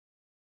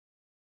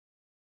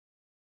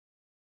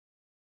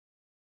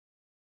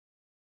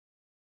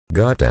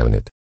God damn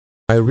it.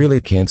 I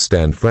really can't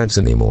stand France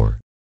anymore.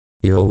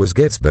 He always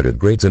gets better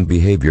grades and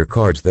behavior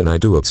cards than I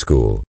do at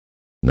school.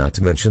 Not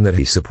to mention that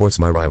he supports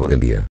my rival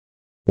India.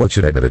 What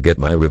should I do to get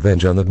my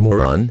revenge on that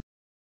moron?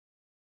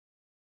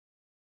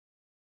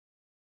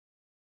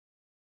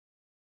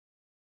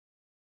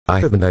 I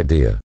have an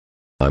idea.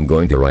 I'm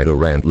going to write a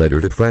rant letter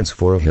to France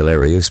for a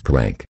hilarious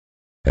prank.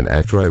 And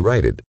after I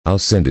write it, I'll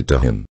send it to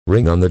him,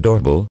 ring on the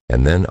doorbell,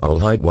 and then I'll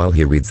hide while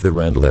he reads the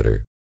rant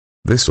letter.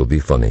 This'll be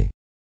funny.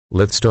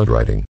 Let's start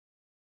writing.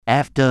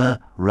 After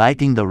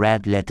writing the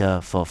rant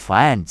letter for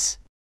France.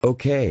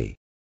 Okay.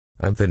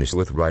 I'm finished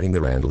with writing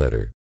the rant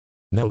letter.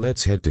 Now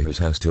let's head to his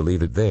house to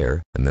leave it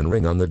there, and then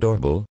ring on the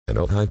doorbell, and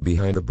I'll hide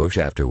behind a bush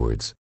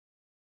afterwards.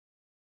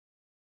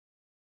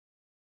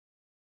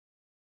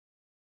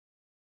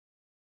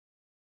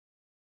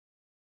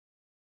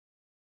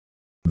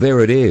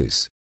 There it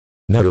is.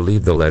 Now to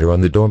leave the letter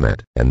on the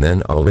doormat, and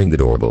then I'll ring the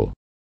doorbell.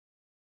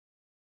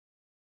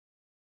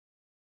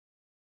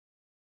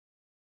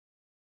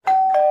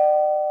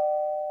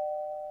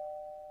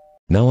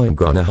 Now I'm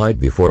gonna hide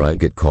before I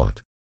get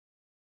caught.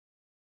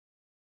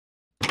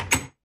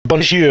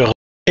 Bonjour,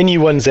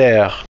 anyone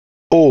there?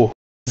 Oh,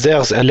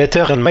 there's a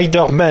letter on my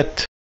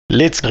doormat.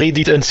 Let's read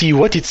it and see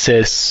what it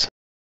says.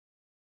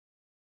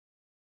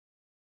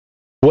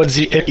 What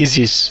the heck is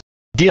this?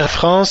 Dear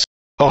France,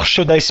 or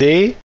should I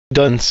say,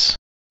 Dunce.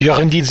 You're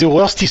indeed the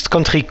worstest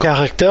country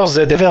character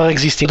that ever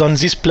existed on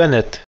this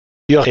planet.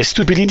 You're a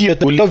stupid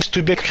idiot who loves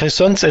to bake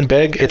croissants and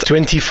beg at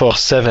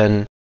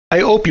 24/7. I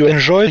hope you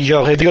enjoy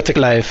your idiotic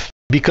life,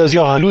 because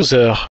you're a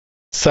loser.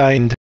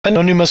 Signed,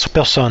 Anonymous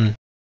Person.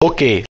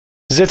 Okay,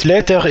 that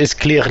letter is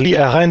clearly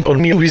a rant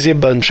on me with a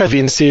bunch of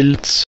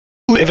insults.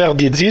 Whoever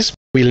did this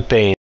will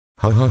pay.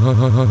 Ha ha ha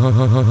ha ha ha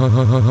ha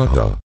ha ha ha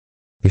ha.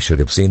 He should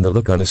have seen the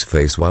look on his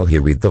face while he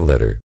read the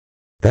letter.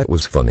 That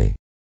was funny.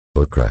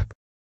 Oh crap.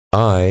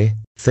 I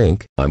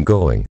think I'm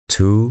going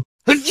to...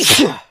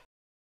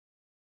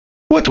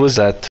 What was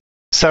that?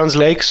 Sounds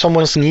like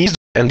someone sneezed,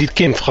 and it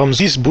came from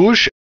this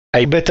bush.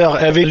 I better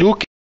have a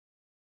look.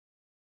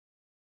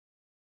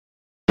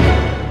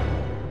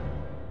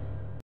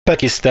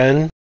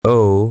 Pakistan.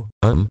 Oh,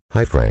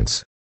 hi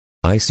France.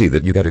 I see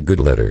that you got a good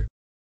letter.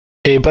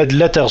 A bad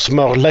letter's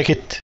more like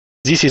it.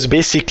 This is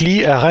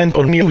basically a rant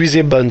on me with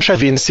a bunch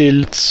of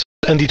insults,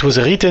 and it was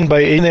written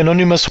by an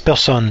anonymous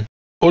person.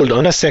 Hold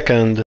on a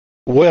second.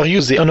 Were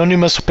you the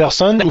anonymous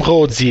person who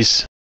wrote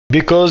this?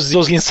 Because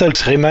those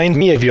insults remind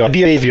me of your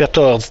behavior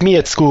towards me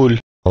at school.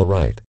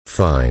 Alright,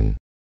 fine.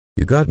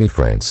 You got me,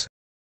 France.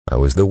 I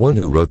was the one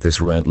who wrote this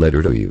rant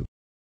letter to you.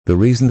 The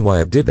reason why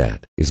I did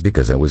that is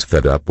because I was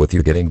fed up with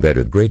you getting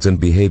better grades and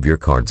behavior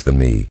cards than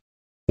me.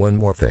 One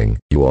more thing,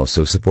 you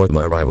also support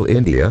my rival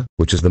India,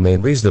 which is the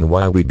main reason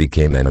why we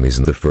became enemies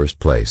in the first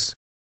place.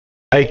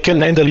 I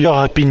can handle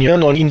your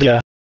opinion on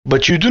India,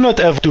 but you do not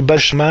have to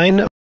bash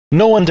mine.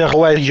 No wonder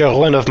why you're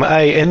one of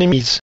my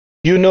enemies.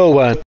 You know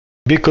what?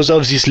 Because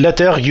of this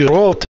letter you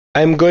wrote,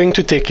 I'm going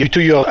to take you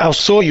to your house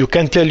so you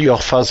can tell your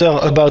father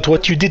about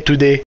what you did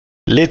today.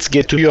 Let's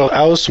get to your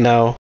house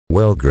now.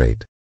 Well,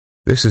 great.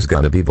 This is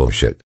gonna be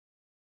bullshit.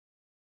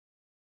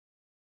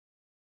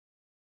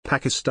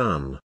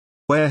 Pakistan.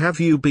 Where have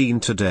you been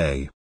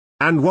today?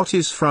 And what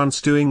is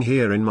France doing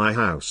here in my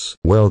house?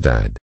 Well,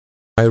 Dad.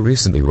 I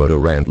recently wrote a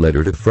rant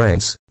letter to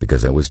France,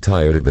 because I was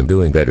tired of him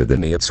doing better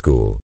than me at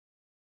school.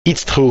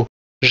 It's true.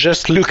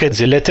 Just look at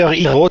the letter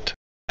he wrote.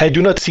 I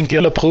do not think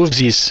he'll approve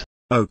this.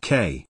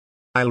 Okay.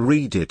 I'll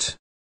read it.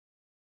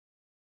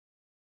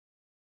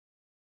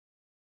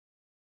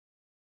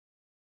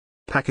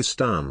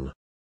 Pakistan.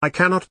 I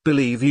cannot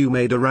believe you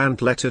made a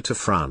rant letter to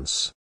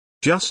France.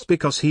 Just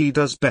because he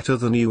does better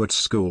than you at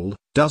school,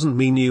 doesn't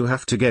mean you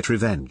have to get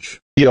revenge.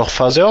 Your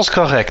father's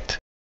correct.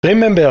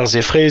 Remember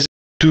the phrase,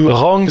 two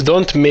wrongs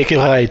don't make a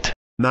right.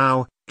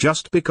 Now,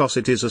 just because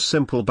it is a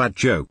simple bad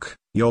joke,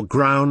 you're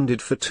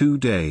grounded for 2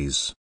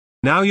 days.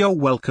 Now you're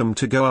welcome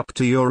to go up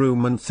to your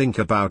room and think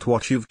about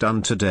what you've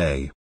done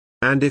today.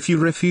 And if you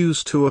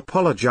refuse to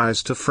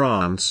apologize to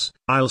France,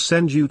 I'll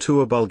send you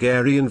to a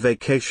Bulgarian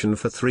vacation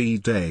for 3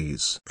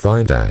 days.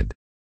 Fine, Dad.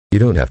 You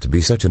don't have to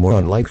be such a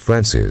moron like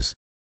France is.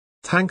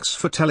 Thanks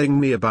for telling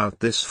me about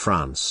this,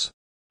 France.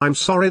 I'm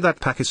sorry that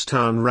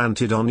Pakistan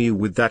ranted on you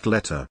with that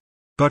letter.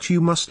 But you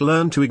must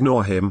learn to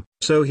ignore him,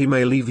 so he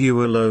may leave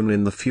you alone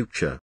in the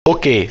future.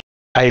 Okay,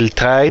 I'll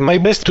try my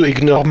best to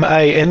ignore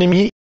my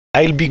enemy.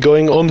 I'll be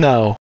going home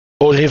now.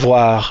 Au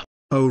revoir.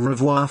 Au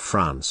revoir,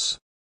 France.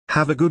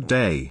 Have a good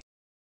day.